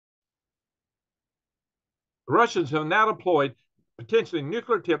The Russians have now deployed potentially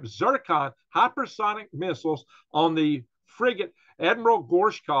nuclear-tipped Zircon hypersonic missiles on the frigate Admiral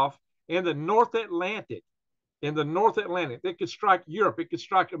Gorshkov in the North Atlantic. In the North Atlantic, it could strike Europe. It could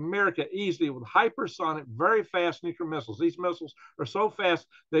strike America easily with hypersonic, very fast nuclear missiles. These missiles are so fast,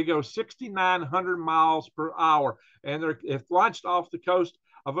 they go 6,900 miles per hour. And if launched off the coast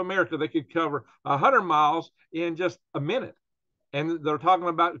of America, they could cover 100 miles in just a minute. And they're talking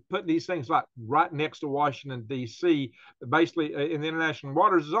about putting these things like right next to Washington, D.C., basically in the international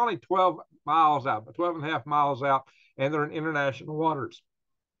waters. It's only 12 miles out, but 12 and a half miles out, and they're in international waters.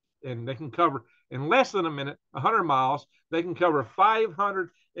 And they can cover, in less than a minute, 100 miles. They can cover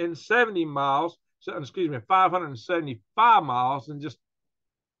 570 miles, 575 miles in just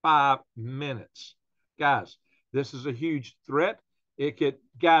 5 minutes. Guys, this is a huge threat. It could,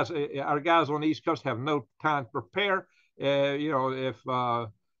 guys, our guys on the East Coast have no time to prepare. If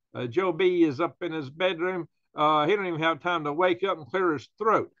Joe B is up in his bedroom, he don't even have time to wake up and clear his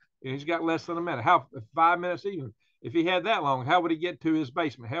throat. He's got less than a minute. How 5 minutes even? If he had that long, how would he get to his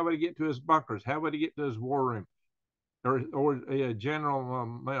basement? How would he get to his bunkers? How would he get to his war room? Or General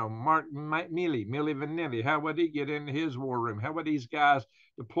Mark Milley Vanilli, how would he get into his war room? How would these guys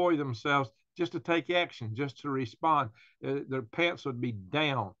deploy themselves just to take action, just to respond? Their pants would be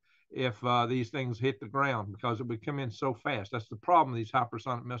down if these things hit the ground, because it would come in so fast. That's the problem with these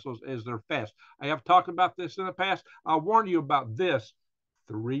hypersonic missiles, is they're fast. I have talked about this in the past. I warned you about this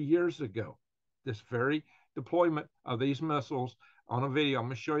 3 years ago, this very deployment of these missiles on a video. I'm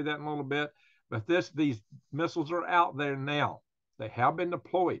going to show you that in a little bit. But these missiles are out there now. They have been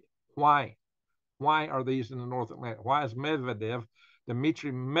deployed. Why? Why are these in the North Atlantic? Why is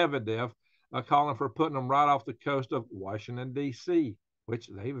Dmitry Medvedev, calling for putting them right off the coast of Washington, D.C., which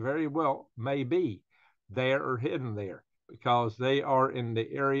they very well may be there or hidden there, because they are in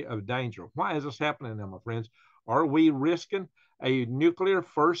the area of danger. Why is this happening now, my friends? Are we risking a nuclear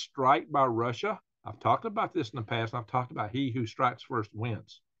first strike by Russia? I've talked about this in the past. I've talked about he who strikes first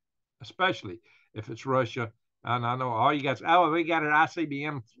wins, especially if it's Russia. And I know all you guys, we got our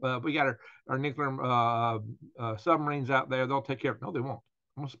ICBM, we got our nuclear submarines out there. They'll take care of it. No, they won't.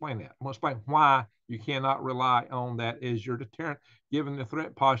 I'm going to explain that. I'm going to explain why you cannot rely on that as your deterrent, given the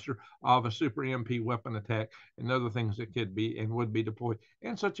threat posture of a super EMP weapon attack and other things that could be and would be deployed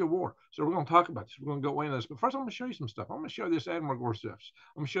in such a war. So we're going to talk about this. We're going to go into this. But first, I'm going to show you some stuff. I'm going to show you this Admiral Gore stuff.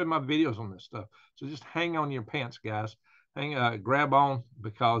 I'm going to show you my videos on this stuff. So just hang on your pants, guys. Grab on,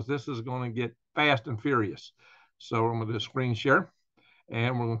 because this is going to get fast and furious. So I'm going to do a screen share,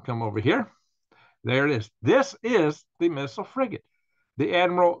 and we're going to come over here. There it is. This is the missile frigate, the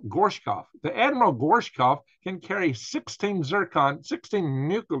Admiral Gorshkov. The Admiral Gorshkov can carry 16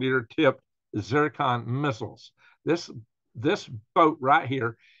 nuclear-tipped Zircon missiles. This boat right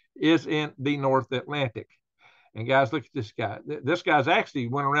here is in the North Atlantic. And guys, look at this guy. This guy's actually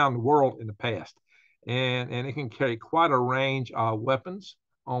went around the world in the past. And it can carry quite a range of weapons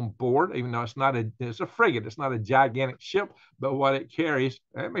on board, even though it's a frigate. It's not a gigantic ship, but what it carries,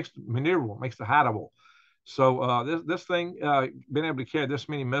 it makes it maneuverable, makes it hideable. So this thing, being able to carry this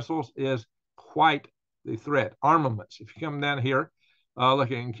many missiles is quite the threat. Armaments. If you come down here, look,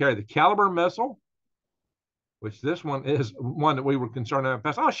 it can carry the Caliber missile, which this one is one that we were concerned about in the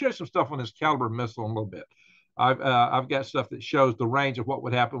past. I'll show you some stuff on this Caliber missile in a little bit. I've got stuff that shows the range of what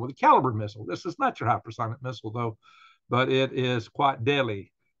would happen with a Caliber missile. This is not your hypersonic missile, though, but it is quite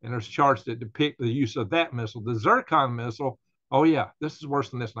deadly. And there's charts that depict the use of that missile. The Zircon missile, oh yeah, this is worse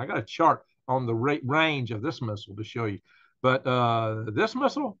than this. And I got a chart on the range of this missile to show you. But this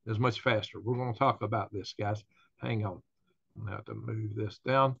missile is much faster. We're going to talk about this, guys. Hang on. I'm going to have to move this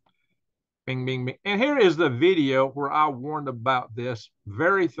down. Bing, bing, bing. And here is the video where I warned about this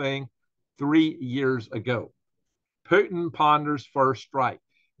very thing 3 years ago. Putin ponders first strike.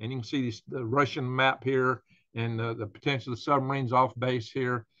 And you can see the Russian map here and the potential of the submarines off base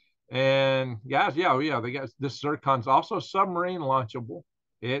here. And guys, yeah, they got this Zircon's also submarine launchable.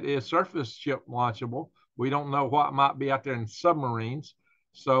 It is surface ship launchable. We don't know what might be out there in submarines.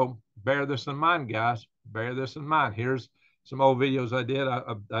 So bear this in mind, guys. Bear this in mind. Here's some old videos I did.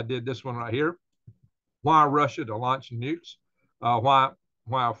 I did this one right here. Why Russia to launch nukes. Why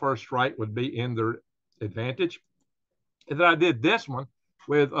a first strike would be in their advantage. And then I did this one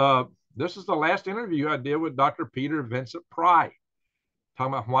with, this is the last interview I did with Dr. Peter Vincent Pry,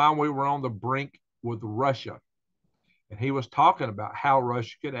 talking about why we were on the brink with Russia. And he was talking about how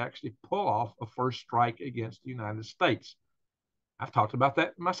Russia could actually pull off a first strike against the United States. I've talked about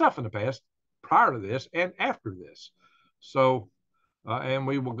that myself in the past, prior to this and after this. So, and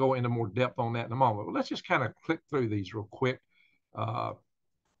we will go into more depth on that in a moment. But let's just kind of click through these real quick. Got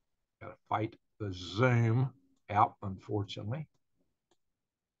to fight the Zoom. out, unfortunately.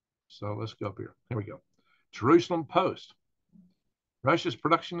 So let's go up here. Here we go. Jerusalem Post. Russia's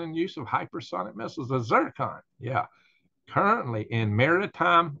production and use of hypersonic missiles, the Zircon. Yeah. Currently in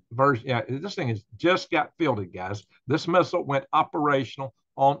maritime version. Yeah, this thing has just got fielded, guys. This missile went operational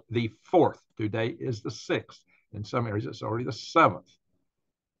on the 4th. Today is the 6th. In some areas, it's already the 7th.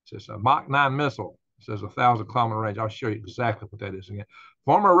 It's a Mach 9 missile. It says 1,000-kilometer range. I'll show you exactly what that is again.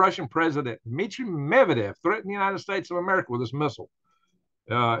 Former Russian President Dmitry Medvedev threatened the United States of America with this missile.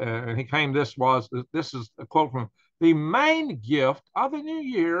 And he claimed this is a quote from the main gift of the new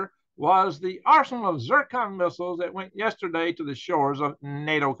year was the arsenal of Zircon missiles that went yesterday to the shores of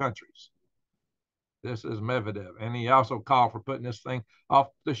NATO countries. This is Medvedev. And he also called for putting this thing off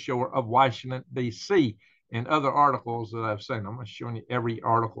the shore of Washington, D.C. In other articles that I've seen. I'm going to show you every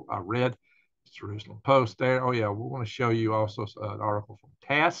article I read. Jerusalem Post there. Oh, yeah, we want to show you also an article from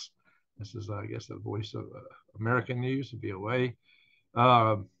TASS. This is, I guess, the voice of American News, VOA.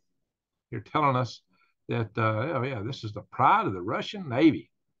 You're telling us that, oh, yeah, this is the pride of the Russian Navy.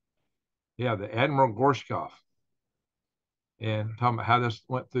 Yeah, the Admiral Gorshkov. And talking about how this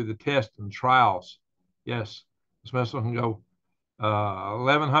went through the test and trials. Yes, this missile can go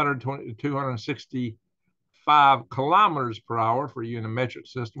 1,100 to 265 kilometers per hour for you in a metric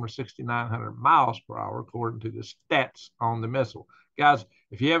system, or 6,900 miles per hour, according to the stats on the missile. Guys,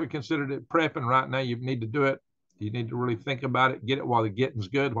 if you haven't considered it prepping right now, you need to do it. You need to really think about it. Get it while the getting's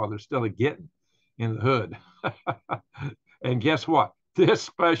good, while there's still a getting in the hood. And guess what? This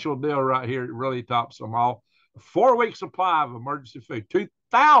special deal right here really tops them all. A 4-week supply of emergency food,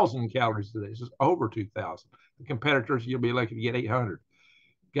 2,000 calories today. This is over 2,000. The competitors, you'll be lucky to get 800.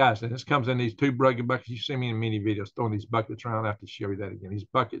 Guys, and this comes in these 2 rugged buckets. You see me in many videos throwing these buckets around. I have to show you that again. These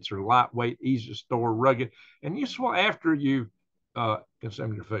buckets are lightweight, easy to store, rugged, and useful after you've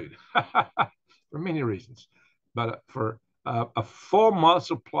consumed your food for many reasons. But for a full month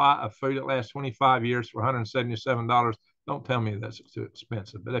supply of food that lasts 25 years for $177, don't tell me that's too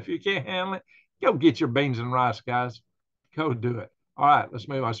expensive. But if you can't handle it, go get your beans and rice, guys. Go do it. All right, let's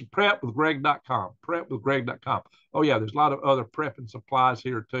move on. So prepwithgreg.com, prepwithgreg.com. Oh, yeah, there's a lot of other prep and supplies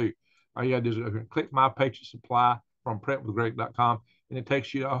here, too. All you got to do is click My Patriot Supply from prepwithgreg.com, and it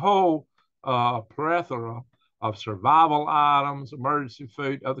takes you to a whole plethora of survival items, emergency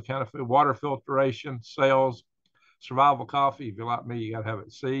food, other kind of food, water filtration, sales, survival coffee. If you're like me, you got to have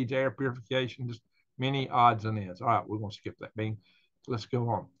it. Seeds, air purification, just many odds and ends. All right, we're going to skip that, Bean. Let's go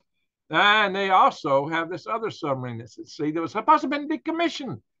on. And they also have this other submarine that's at sea that was supposed to have been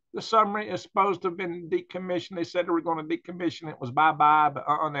decommissioned. The submarine is supposed to have been decommissioned. They said they were going to decommission it. It was bye-bye, but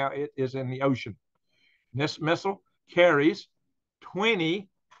now it is in the ocean. And this missile carries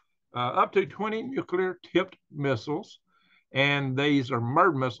up to 20 nuclear-tipped missiles. And these are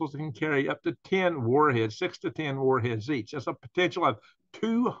MIRV missiles that can carry up to 10 warheads, 6 to 10 warheads each. That's a potential of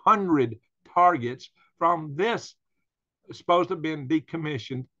 200 targets from this supposed to have been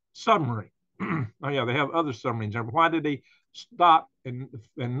decommissioned submarine. Oh, yeah, they have other submarines there. But why did they stop and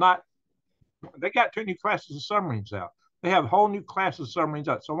not? They got 2 new classes of submarines out. They have a whole new class of submarines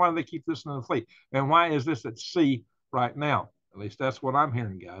out. So why do they keep this in the fleet? And why is this at sea right now? At least that's what I'm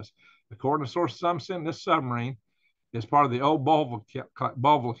hearing, guys. According to sources I'm seeing, this submarine is part of the old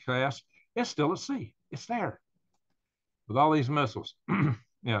Bolivar class. It's still at sea. It's there with all these missiles.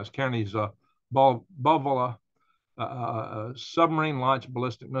 It's carrying these Bolivar submarine launched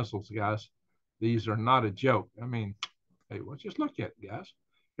ballistic missiles, guys. These are not a joke. I mean, hey, let's just look at it, guys.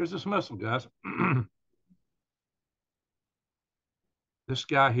 Here's this missile, guys. This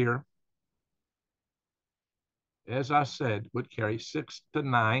guy here, as I said, would carry 6 to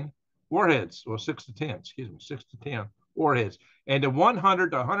 9 warheads, or 6 to 10, excuse me, 6 to 10 warheads, and the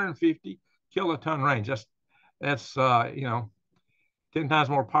 100 to 150 kiloton range. That's 10 times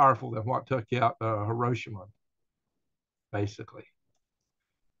more powerful than what took out Hiroshima, basically.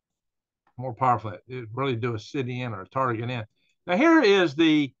 More powerful. It would really do a city in or a target in. Now, here is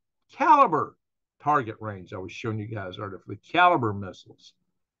the caliber target range I was showing you guys earlier for the caliber missiles.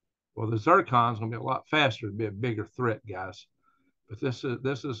 Well, the Zircon's going to be a lot faster, to be a bigger threat, guys. But this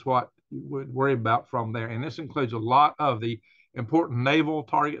is what you would worry about from there. And this includes a lot of the important naval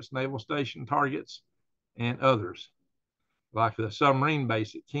targets, naval station targets, and others, like the submarine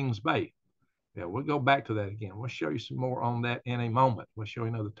base at Kings Bay. Yeah, we'll go back to that again. We'll show you some more on that in a moment. We'll show you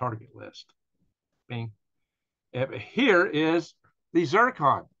another target list. Bing. Here is the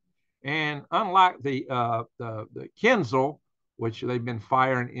Zircon. And unlike the Kinzel, which they've been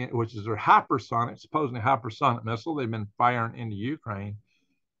firing in, which is their hypersonic, supposedly hypersonic missile they've been firing into Ukraine,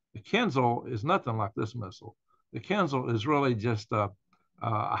 the Kinzel is nothing like this missile. The Kinzel is really just a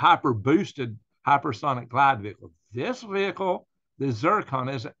hyper boosted hypersonic glide vehicle. This vehicle, the Zircon,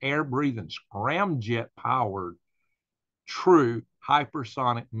 is an air-breathing, scramjet-powered, true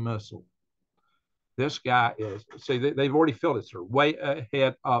hypersonic missile. This guy is, see, they've already filled it. They're way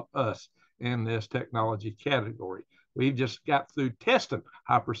ahead of us in this technology category. We've just got through testing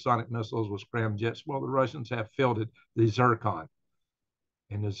hypersonic missiles with scramjets. Well, the Russians have fielded the Zircon.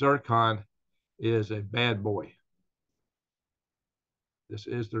 And the Zircon is a bad boy. This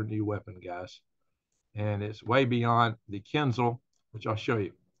is their new weapon, guys. And it's way beyond the Kinzel, which I'll show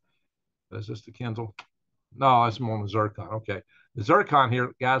you. Is this the Kinzel? No, it's more on the Zircon. Okay. The Zircon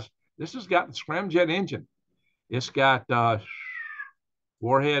here, guys, this has got the scramjet engine. It's got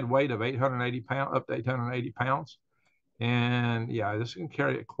warhead weight of 880 pounds, up to 880 pounds. And yeah, this can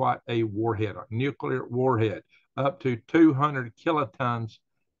carry quite a warhead, a nuclear warhead, up to 200 kilotons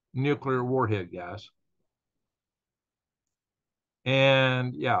nuclear warhead, guys.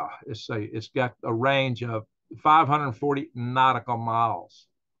 And yeah, it's got a range of 540 nautical miles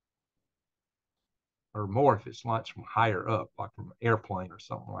or more if it's launched from higher up, like from an airplane or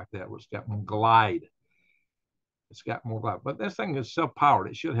something like that, where it's got more glide. It's got more glide, but this thing is self-powered.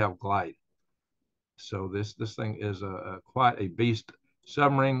 It should have glide. So this thing is quite a beast.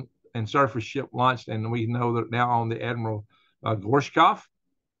 Submarine and surface ship launched, and we know that now on the Admiral Gorshkov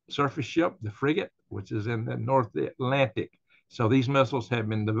surface ship, the frigate, which is in the North Atlantic. So these missiles have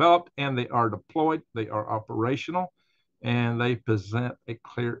been developed and they are deployed. They are operational, and they present a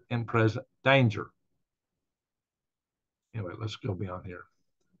clear and present danger. Anyway, let's go beyond here.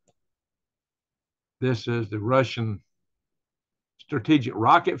 This is the Russian Strategic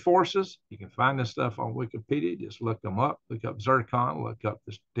Rocket Forces. You can find this stuff on Wikipedia. Just look them up. Look up Zircon. Look up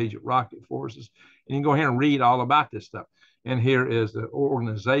the Strategic Rocket Forces. And you can go here and read all about this stuff. And here is the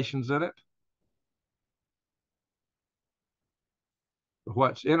organizations in it. But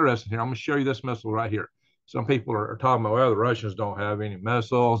what's interesting here, I'm going to show you this missile right here. Some people are talking about, well, the Russians don't have any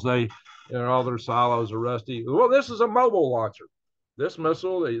missiles. All their silos are rusty. Well, this is a mobile launcher. This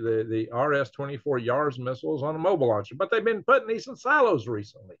missile, the RS-24 Yars missile, is on a mobile launcher, but they've been putting these in silos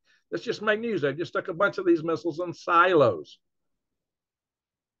recently. This just made news. They just stuck a bunch of these missiles in silos.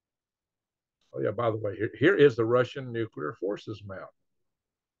 Oh yeah, by the way, here is the Russian Nuclear Forces map.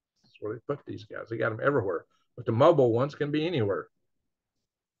 That's where they put these guys. They got them everywhere, but the mobile ones can be anywhere.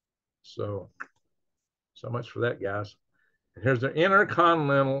 So much for that, guys. And here's the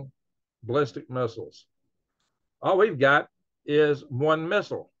intercontinental ballistic missiles. All we've got is one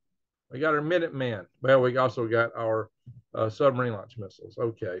missile. We got our Minuteman. Well, we also got our submarine launch missiles.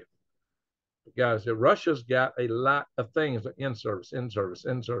 Okay. But guys, Russia's got a lot of things in service, in service,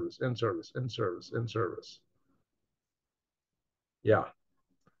 in service, in service, in service, in service. Yeah.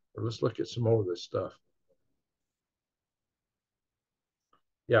 Well, let's look at some more of this stuff.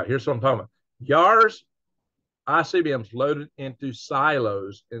 Yeah, here's what I'm talking about. Yars ICBMs loaded into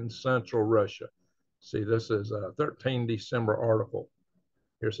silos in central Russia. See, this is a 13 December article.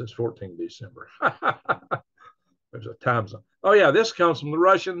 Here says 14 December. There's a time zone. Oh, yeah, this comes from the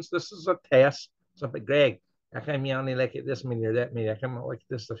Russians. This is a test. Something, Greg, how come you only look at this many or that many? I come look at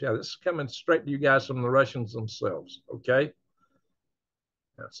this stuff. Yeah, this is coming straight to you guys from the Russians themselves, okay?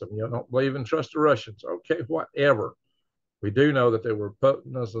 Now, some of you don't believe and trust the Russians. Okay, whatever. We do know that they were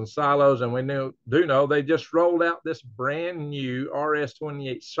putting us in silos, and we do know they just rolled out this brand new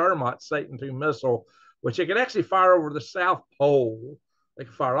RS-28 Cermat Satan II missile, which it can actually fire over the South Pole. They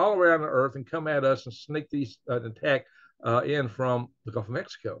can fire all around the Earth and come at us and sneak these attack in from the Gulf of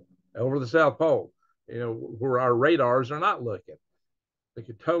Mexico over the South Pole, where our radars are not looking. They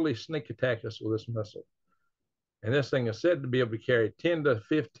could totally sneak attack us with this missile. And this thing is said to be able to carry 10 to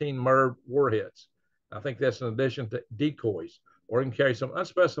 15 MIRV warheads. I think that's in addition to decoys, or it can carry some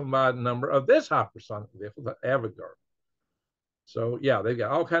unspecified number of this hypersonic vehicle, the Avangard. So yeah, they've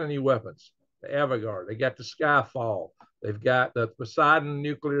got all kinds of new weapons. The Avangard, they got the Skyfall, they've got the Poseidon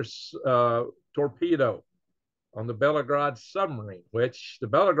nuclear torpedo on the Belgrade submarine, which the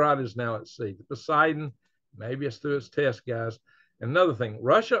Belgrade is now at sea. The Poseidon, maybe it's through its test, guys. And another thing,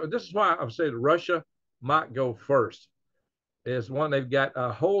 Russia, this is why I've said Russia might go first, is one, they've got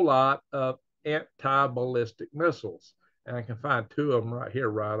a whole lot of anti-ballistic missiles. And I can find two of them right here,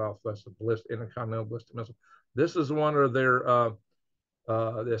 right off. That's the intercontinental ballistic missile. This is one of their,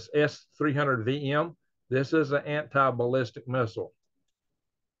 this S-300VM. This is an anti-ballistic missile.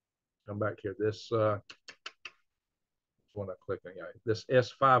 Come back here. This one I clicked on. This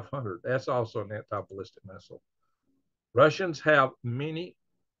S-500. That's also an anti-ballistic missile. Russians have many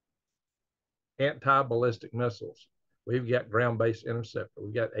anti-ballistic missiles. We've got ground-based interceptor.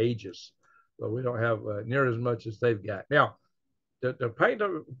 We've got Aegis. But we don't have near as much as they've got. Now, to paint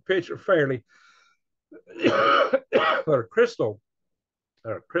a picture fairly, or crystal,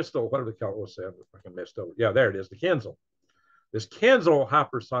 what do they call it? What's that? I messed over. Yeah, there it is, the Kinzhal. This Kinzhal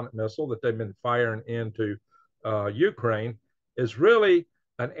hypersonic missile that they've been firing into Ukraine is really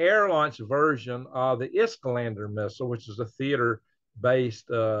an air-launched version of the Iskander missile, which is a theater-based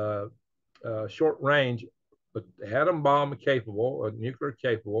short-range, but atom bomb capable, nuclear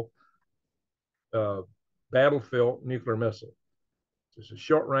capable, battlefield nuclear missile. It's a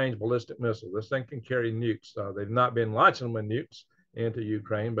short-range ballistic missile. This thing can carry nukes. They've not been launching them with nukes into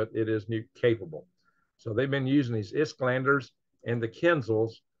Ukraine, but it is nuke capable. So they've been using these Iskanders and the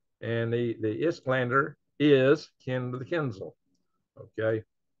Kinzhals, and the Iskander is kin to the Kinzhal. Okay,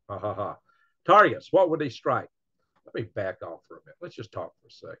 ha ha ha. Targets. What would they strike? Let me back off for a minute. Let's just talk for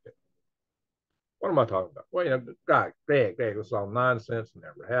a second. What am I talking about? Well, you know, Greg, this all nonsense.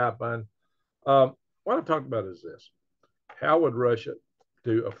 Never happened. What I'm talking about is this. How would Russia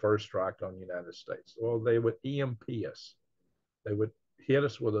do a first strike on the United States? Well, they would EMP us. They would hit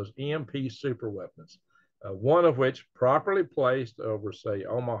us with those EMP super weapons, one of which, properly placed over, say,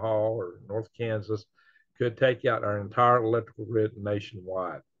 Omaha or North Kansas, could take out our entire electrical grid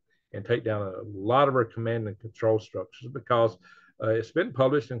nationwide and take down a lot of our command and control structures, because it's been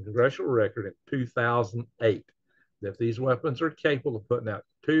published in Congressional Record in 2008 that these weapons are capable of putting out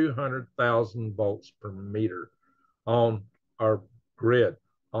 200,000 volts per meter on our grid,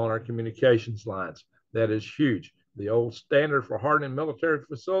 on our communications lines. That is huge. The old standard for hardening military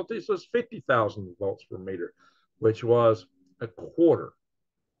facilities was 50,000 volts per meter, which was a quarter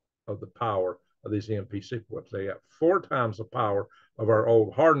of the power of these EMP super weapons. They got 4 times the power of our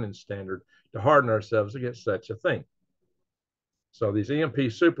old hardening standard to harden ourselves against such a thing. So these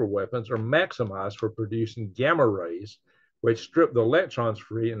EMP super weapons are maximized for producing gamma rays, which strip the electrons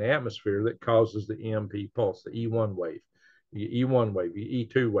free in the atmosphere that causes the EMP pulse, the E1 wave, the E1 wave, the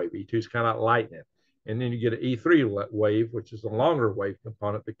E2 wave. E2 is kind of like lightning. And then you get an E3 wave, which is a longer wave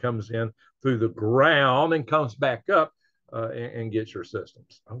component that comes in through the ground and comes back up and gets your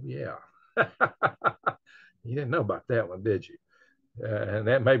systems. Oh, yeah. You didn't know about that one, did you? And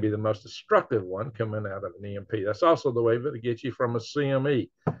that may be the most destructive one coming out of an EMP. That's also the wave that gets you from a CME.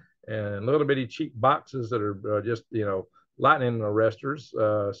 And little bitty cheap boxes that are just, you know, lightning arresters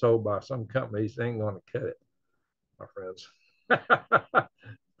sold by some companies ain't going to cut it, my friends.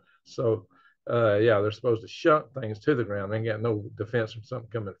 So, yeah, they're supposed to shunt things to the ground. They ain't got no defense from something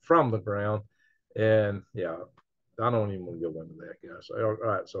coming from the ground. And, yeah, I don't even want to go into that, guys. All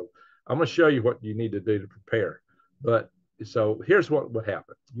right, so I'm going to show you what you need to do to prepare. But so here's what would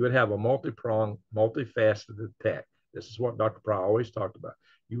happen. You would have a multi-pronged, multifaceted attack. This is what Dr. Pry always talked about.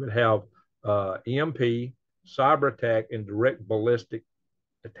 You would have EMP, cyber attack, and direct ballistic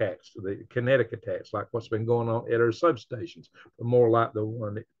attacks, the kinetic attacks, like what's been going on at our substations, but more like the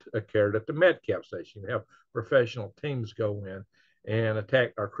one that occurred at the Metcalf station. You have professional teams go in and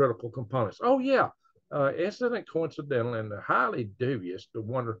attack our critical components. Oh, yeah. Isn't it coincidental and highly dubious to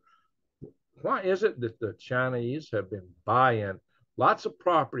wonder, why is it that the Chinese have been buying lots of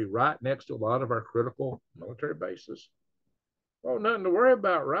property right next to a lot of our critical military bases? Oh, nothing to worry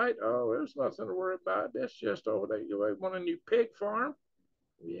about, right? Oh, there's nothing to worry about. That's just over there. You want a new pig farm?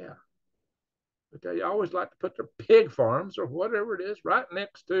 Yeah. But they always like to put their pig farms or whatever it is right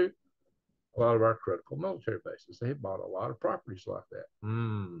next to a lot of our critical military bases. They bought a lot of properties like that.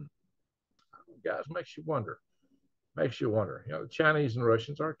 Guys, makes you wonder. Makes you wonder. You know, the Chinese and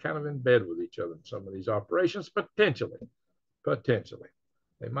Russians are kind of in bed with each other in some of these operations, potentially.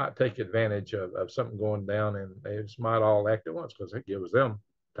 They might take advantage of something going down, and they just might all act at once, because it gives them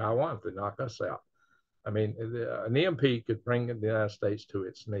Taiwan if they knock us out. I mean, an EMP could bring the United States to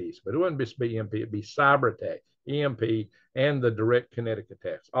its knees, but it wouldn't just be EMP, it'd be cyber attack, EMP, and the direct kinetic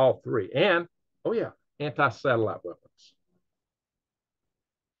attacks, all 3. And, oh yeah, anti-satellite weapons.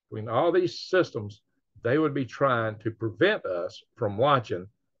 Between all these systems, they would be trying to prevent us from launching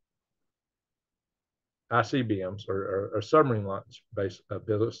ICBMs or submarine launch-based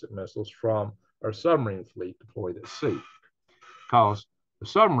ballistic missiles from our submarine fleet deployed at sea. Because the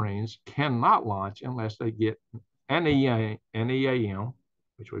submarines cannot launch unless they get an EAM,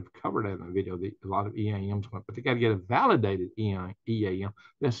 which we've covered in the video. A lot of EAMs, but they got to get a validated EAM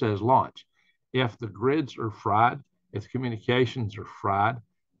that says launch. If the grids are fried, if the communications are fried,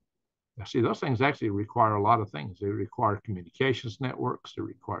 see, those things actually require a lot of things. They require communications networks. It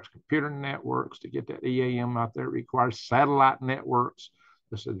requires computer networks to get that EAM out there. It requires satellite networks.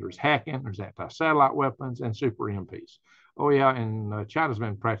 So there's hacking, there's anti-satellite weapons, and super EMPs. Oh, yeah, and China's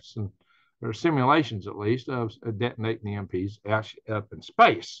been practicing, their simulations at least, of detonating the EMPs actually up in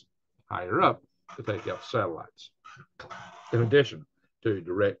space, higher up, to take out satellites, in addition to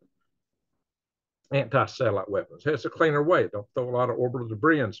direct anti-satellite weapons. It's a cleaner way. Don't throw a lot of orbital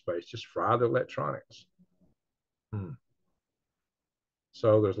debris in space. Just fry the electronics.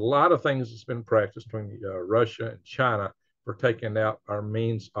 So there's a lot of things that's been practiced between Russia and China for taking out our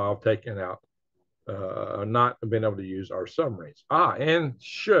means of taking out, not being able to use our submarines. And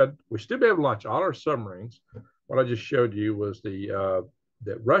should we still be able to launch all our submarines? What I just showed you was that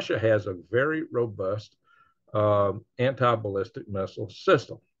Russia has a very robust anti-ballistic missile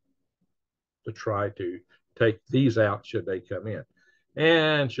system to try to take these out should they come in.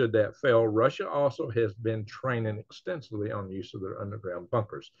 And should that fail, Russia also has been training extensively on the use of their underground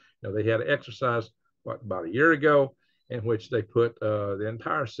bunkers. Now, they had an exercise, about a year ago, in which they put the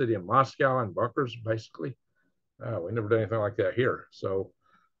entire city of Moscow in bunkers, basically. We never did anything like that here. So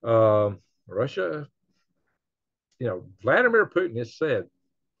Russia, Vladimir Putin has said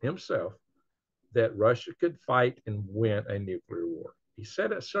himself that Russia could fight and win a nuclear war. He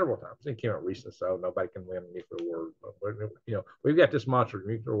said it several times. He came out recently, so nobody can win a nuclear war. We've got this mantra: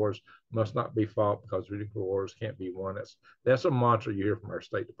 nuclear wars must not be fought because nuclear wars can't be won. That's a mantra you hear from our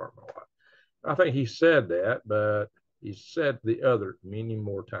State Department a lot. I think he said that, but he said the other many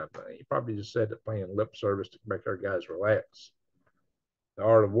more times. He probably just said it playing lip service to make our guys relax. The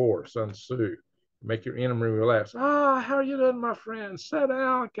Art of War, Sun Tzu. Make your enemy relax. How are you doing, my friend? Sit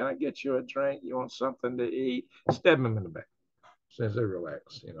down. Can I get you a drink? You want something to eat? Stab them in the back as soon as they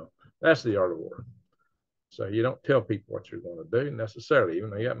relax. That's the art of war. So you don't tell people what you're going to do necessarily, even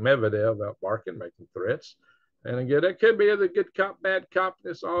though you got Medvedev out barking, making threats. And again, it could be the good cop, bad cop.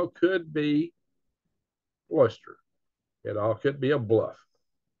 This all could be bluster. It all could be a bluff.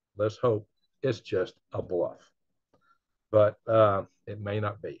 Let's hope it's just a bluff. But it may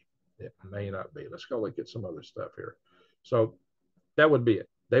not be. It may not be. Let's go look at some other stuff here. So that would be it.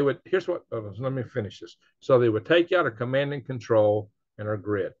 Here's what, let me finish this. So they would take out our command and control and our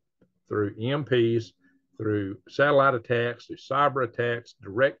grid through EMPs, through satellite attacks, through cyber attacks,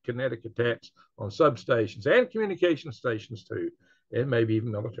 direct kinetic attacks on substations and communication stations too, and maybe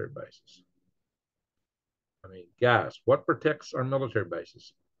even military bases. I mean, guys, what protects our military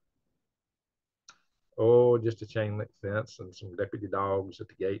bases? Oh, just a chain link fence and some deputy dogs at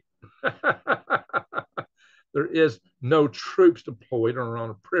the gate. There is no troops deployed or on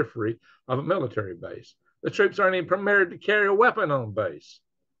the periphery of a military base. The troops aren't even permitted to carry a weapon on base,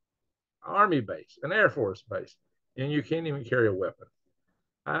 Army base, an Air Force base, and you can't even carry a weapon.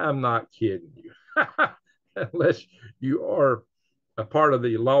 I'm not kidding you. Unless you are a part of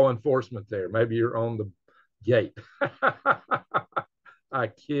the law enforcement there. Maybe you're on the gate. I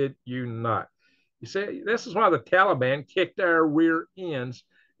kid you not. You see, this is why the Taliban kicked our rear ends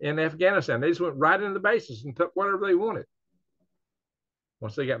in Afghanistan. They just went right into the bases and took whatever they wanted.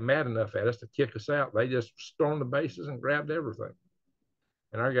 Once they got mad enough at us to kick us out, they just stormed the bases and grabbed everything.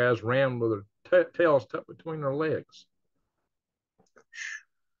 And our guys ran with their tails tucked between their legs.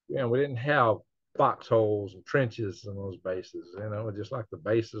 We didn't have foxholes and trenches in those bases, just like the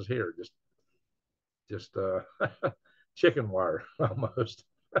bases here, just chicken wire almost.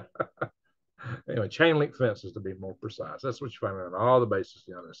 Anyway, chain link fences to be more precise. That's what you find on all the bases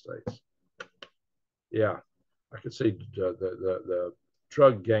in the United States. Yeah, I could see the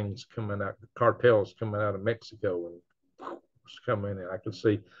drug gangs coming out, the cartels coming out of Mexico and coming in. I could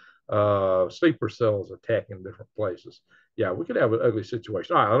see sleeper cells attacking different places. Yeah, we could have an ugly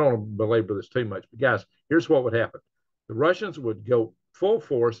situation. All right, I don't want to belabor this too much, but guys, here's what would happen. The Russians would go full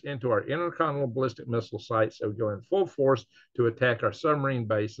force into our intercontinental ballistic missile sites. They would go in full force to attack our submarine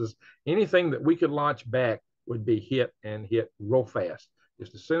bases. Anything that we could launch back would be hit and hit real fast.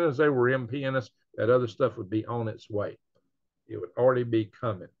 Just as soon as they were MPing us, that other stuff would be on its way. It would already be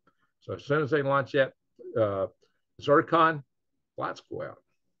coming. So as soon as they launch that Zircon, lights go out.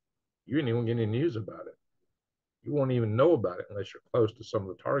 You didn't even get any news about it. You won't even know about it unless you're close to some of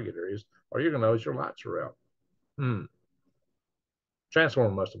the target areas, or you're going to know as your lights are out.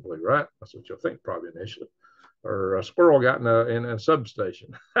 Transformer must have blew, right? That's what you'll think probably initially. Or a squirrel got in a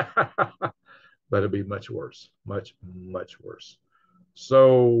substation. But it'd be much worse, much, much worse.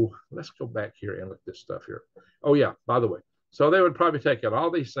 So let's go back here and look at this stuff here. Oh, yeah, by the way. So they would probably take out all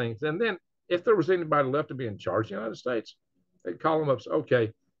these things. And then if there was anybody left to be in charge of the United States, they'd call them up and say,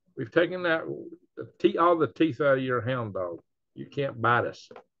 okay, we've taken that all the teeth out of your hound dog. You can't bite us.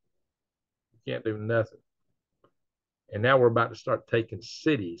 You can't do nothing. And now we're about to start taking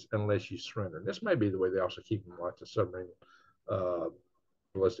cities unless you surrender. This may be the way they also keep them like the submarine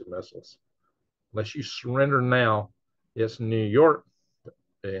ballistic missiles. Unless you surrender now, it's New York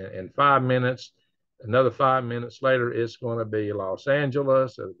in 5 minutes. Another 5 minutes later, it's going to be Los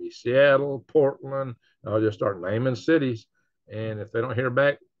Angeles. It'll be Seattle, Portland. I'll just start naming cities. And if they don't hear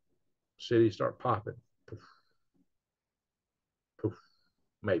back, cities start popping. Poof, poof,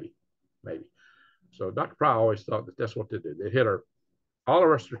 maybe, maybe. So Dr. Pry always thought that that's what they do. They hit all of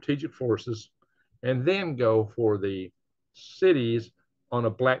our strategic forces and then go for the cities on a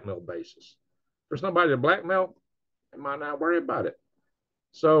blackmail basis. If there's nobody to blackmail, they might not worry about it.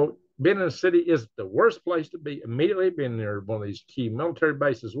 So being in a city is the worst place to be. Immediately being near one of these key military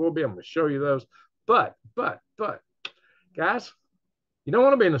bases will be. I'm going to show you those. But, guys, you don't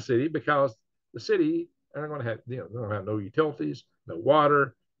want to be in a city because the city aren't going to have, they don't have no utilities, no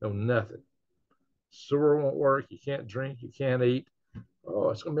water, no nothing. Sewer won't work. You can't drink. You can't eat. Oh,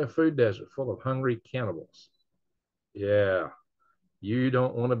 it's going to be a food desert full of hungry cannibals. Yeah, you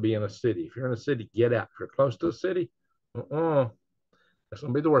don't want to be in a city. If you're in a city, get out. If you're close to a city, that's going to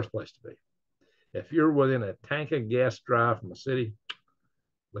be the worst place to be. If you're within a tank of gas drive from a city,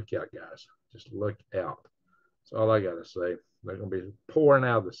 look out, guys. Just look out. That's all I got to say. They're going to be pouring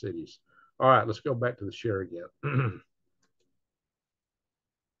out of the cities. All right, let's go back to the share again.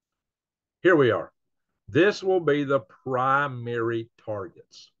 Here we are. This will be the primary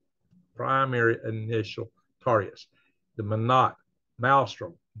targets, primary initial targets. The Minot,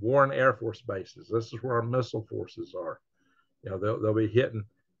 Maelstrom, Warren Air Force bases. This is where our missile forces are. They'll be hitting.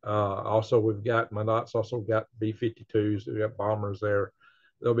 Also, we've got Minot's also got B-52s. We've got bombers there.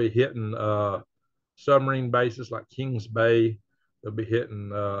 They'll be hitting submarine bases like Kings Bay. They'll be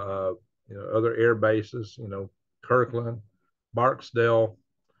hitting other air bases. Kirkland, Barksdale.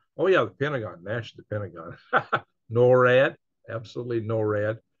 Oh yeah, the Pentagon, National Pentagon, NORAD, absolutely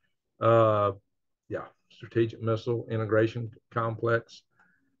NORAD. Yeah, Strategic Missile Integration Complex.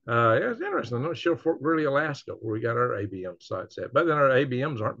 It's interesting. I'm not sure Fort Greely, Alaska, where we got our ABM sites at. But then our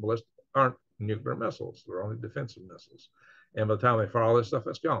ABMs aren't nuclear missiles. They're only defensive missiles. And by the time they fire all this stuff,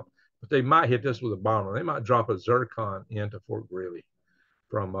 it's gone. But they might hit this with a bomber. They might drop a Zircon into Fort Greely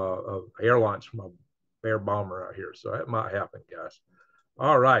from air launch from a air bomber out here. So that might happen, guys.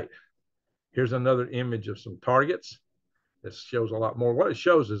 All right. Here's another image of some targets. This shows a lot more. What it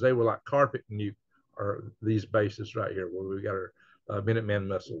shows is they were like carpet nuke or these bases right here where we got our Minuteman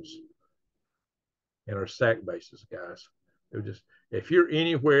missiles and our SAC bases, guys. If you're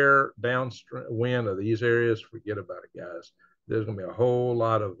anywhere downwind of these areas, forget about it, guys. There's going to be a whole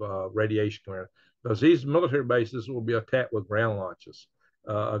lot of radiation coming out because these military bases will be attacked with ground launches.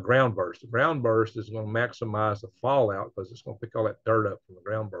 A ground burst. A ground burst is going to maximize the fallout because it's going to pick all that dirt up from the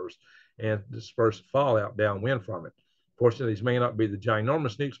ground burst and disperse the fallout downwind from it. Fortunately, these may not be the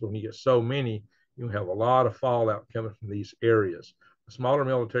ginormous nukes, but when you get so many, you have a lot of fallout coming from these areas. The smaller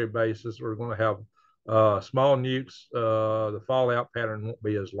military bases are going to have small nukes. The fallout pattern won't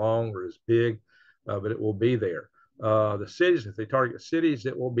be as long or as big, but it will be there. The cities, if they target cities,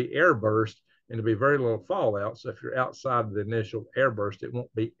 it will be airburst and there'll be very little fallout. So if you're outside of the initial airburst, it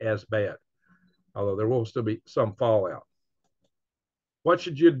won't be as bad, although there will still be some fallout. What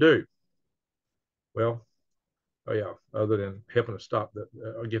should you do? Well, other than helping to stop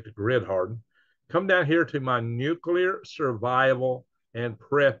get the grid hardened, come down here to my nuclear survival and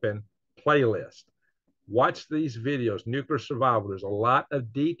prepping playlist. Watch these videos, nuclear survival. There's a lot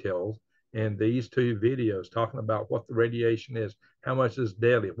of details in these two videos talking about what the radiation is, how much is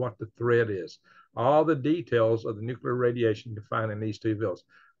deadly, what the threat is. All the details of the nuclear radiation you can find in these two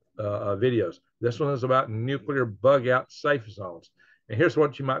videos. This one is about nuclear bug out safe zones. And here's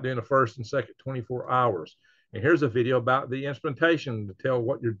what you might do in the first and second 24 hours. And here's a video about the instrumentation to tell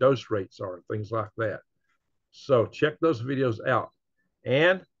what your dose rates are and things like that. So check those videos out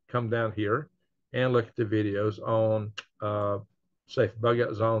and come down here and look at the videos on safe bug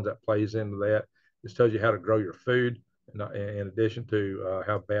out zones. That plays into that. This tells you how to grow your food in addition to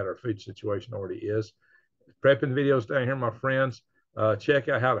how bad our food situation already is. Prepping videos down here, my friends. Check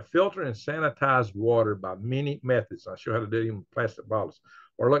out how to filter and sanitize water by many methods. I'll show you how to do it in plastic bottles.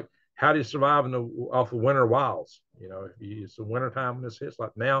 Or look, how do you survive off the winter wilds? It's the winter time when this hits,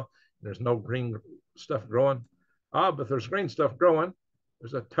 like now, and there's no green stuff growing. But there's green stuff growing.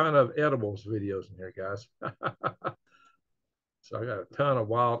 There's a ton of edibles videos in here, guys. So I got a ton of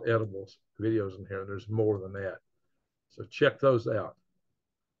wild edibles videos in here. There's more than that. So check those out.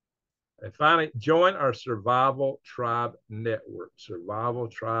 And finally, join our Survival Tribe Network,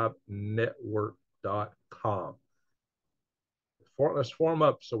 survivaltribenetwork.com. Let's form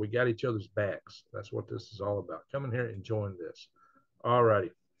up so we got each other's backs. That's what this is all about. Come in here and join this. All righty.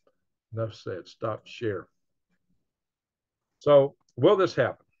 Enough said. Stop share. So will this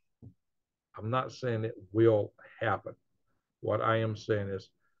happen? I'm not saying it will happen. What I am saying is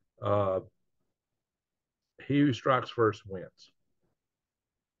he who strikes first wins.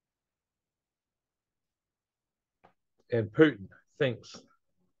 And Putin thinks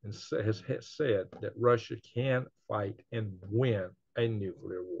and has said that Russia can fight and win a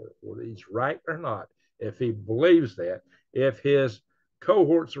nuclear war. Whether he's right or not, if he believes that, if his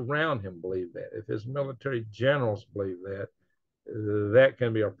cohorts around him believe that, if his military generals believe that, that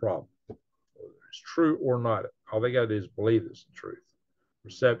can be a problem. Whether it's true or not, all they got to do is believe it's the truth.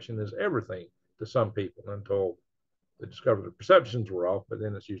 Perception is everything to some people until they discover the perceptions were off, but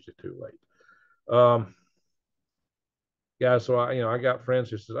then it's usually too late. Yeah, so I got friends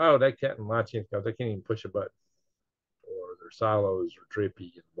who says, "Oh, they can't watch it because they can't even push a button, or their silos are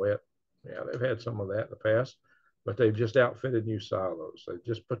drippy and wet." Yeah, they've had some of that in the past, but they've just outfitted new silos. They've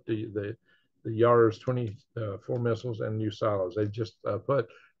just put the Yars 24 missiles in new silos. They've just put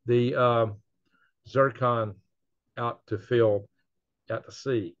the Zircon out to field out to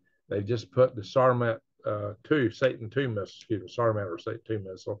sea. They just put the Sarmat 2, Satan 2 missile, excuse me, Sarmat or Satan 2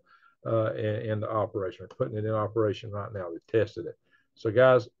 missile into operation. We're putting it in operation right now. They tested it. So,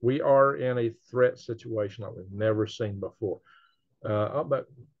 guys, we are in a threat situation like we've never seen before. But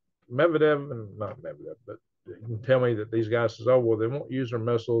Medvedev, and not Medvedev, but you can tell me that these guys says, oh, well, they won't use their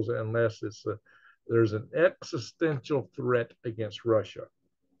missiles unless there's an existential threat against Russia.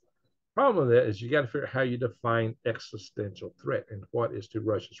 Problem with that is you got to figure out how you define existential threat and what is to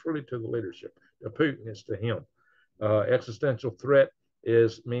Russia. It's really to the leadership. To Putin, it's to him. Existential threat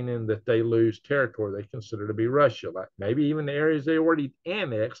is meaning that they lose territory they consider to be Russia, like maybe even the areas they already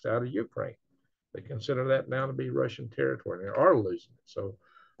annexed out of Ukraine. They consider that now to be Russian territory, and they are losing it. So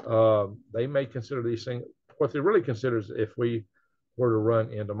they may consider these things. What they really consider is if we were to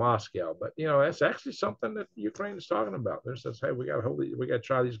run into Moscow. But that's actually something that Ukraine is talking about. They says, hey, we got to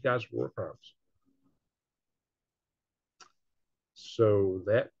try these guys for war crimes. So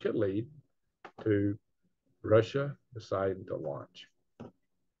that could lead to Russia deciding to launch.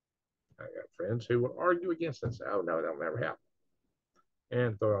 I got friends who will argue against it, say, oh no, that'll never happen,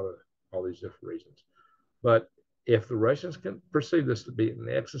 and throw out all these different reasons. But if the Russians can perceive this to be an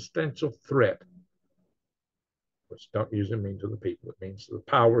existential threat, which don't usually mean to the people, it means to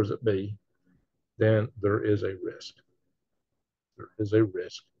the powers that be, then there is a risk. There is a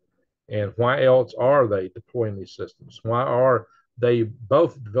risk. And why else are they deploying these systems? Why are they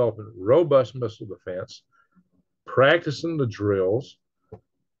both developing robust missile defense, practicing the drills,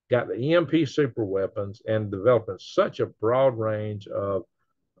 got the EMP super weapons, and developing such a broad range of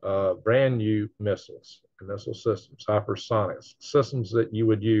brand new missiles and missile systems, hypersonics, systems that you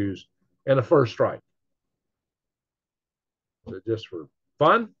would use in a first strike? Is it just for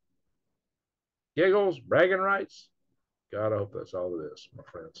fun, giggles, bragging rights? God, I hope that's all it is, my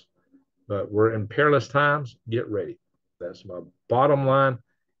friends. But we're in perilous times. Get ready. That's my bottom line.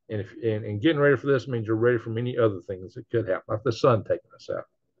 And getting ready for this means you're ready for many other things that could happen, like the sun taking us out.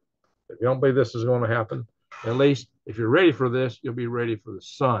 If you don't believe this is going to happen, at least if you're ready for this, you'll be ready for the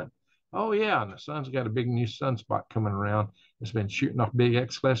sun. Oh, yeah, and the sun's got a big new sunspot coming around. It's been shooting off big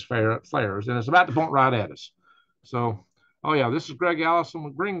X-class flares, and it's about to point right at us. So, oh, yeah, this is Greg Allison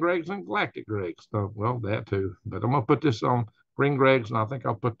with Green Gregs and Galactic Gregs. So, well, that too. But I'm going to put this on Green Gregs, and I think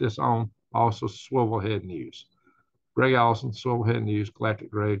I'll put this on also Swivelhead News. Greg Allison, Swivelhead News, Galactic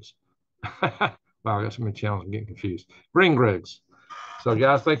Gregs. Wow, I got so many channels, I'm getting confused. Green Gregs. So,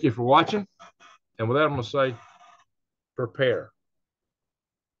 guys, thank you for watching. And with that, I'm going to say, prepare,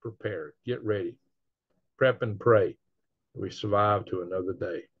 get ready, prep and pray. We survive to another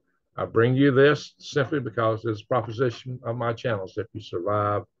day. I bring you this simply because it's a proposition of my channels. If you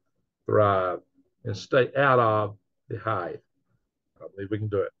survive, thrive, and stay out of the hive, I believe we can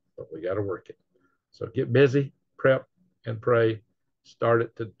do it, but we got to work it. So get busy, prep, and pray. Start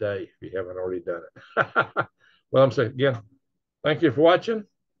it today if you haven't already done it. Well, I'm saying again, thank you for watching,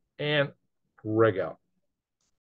 and Greg out.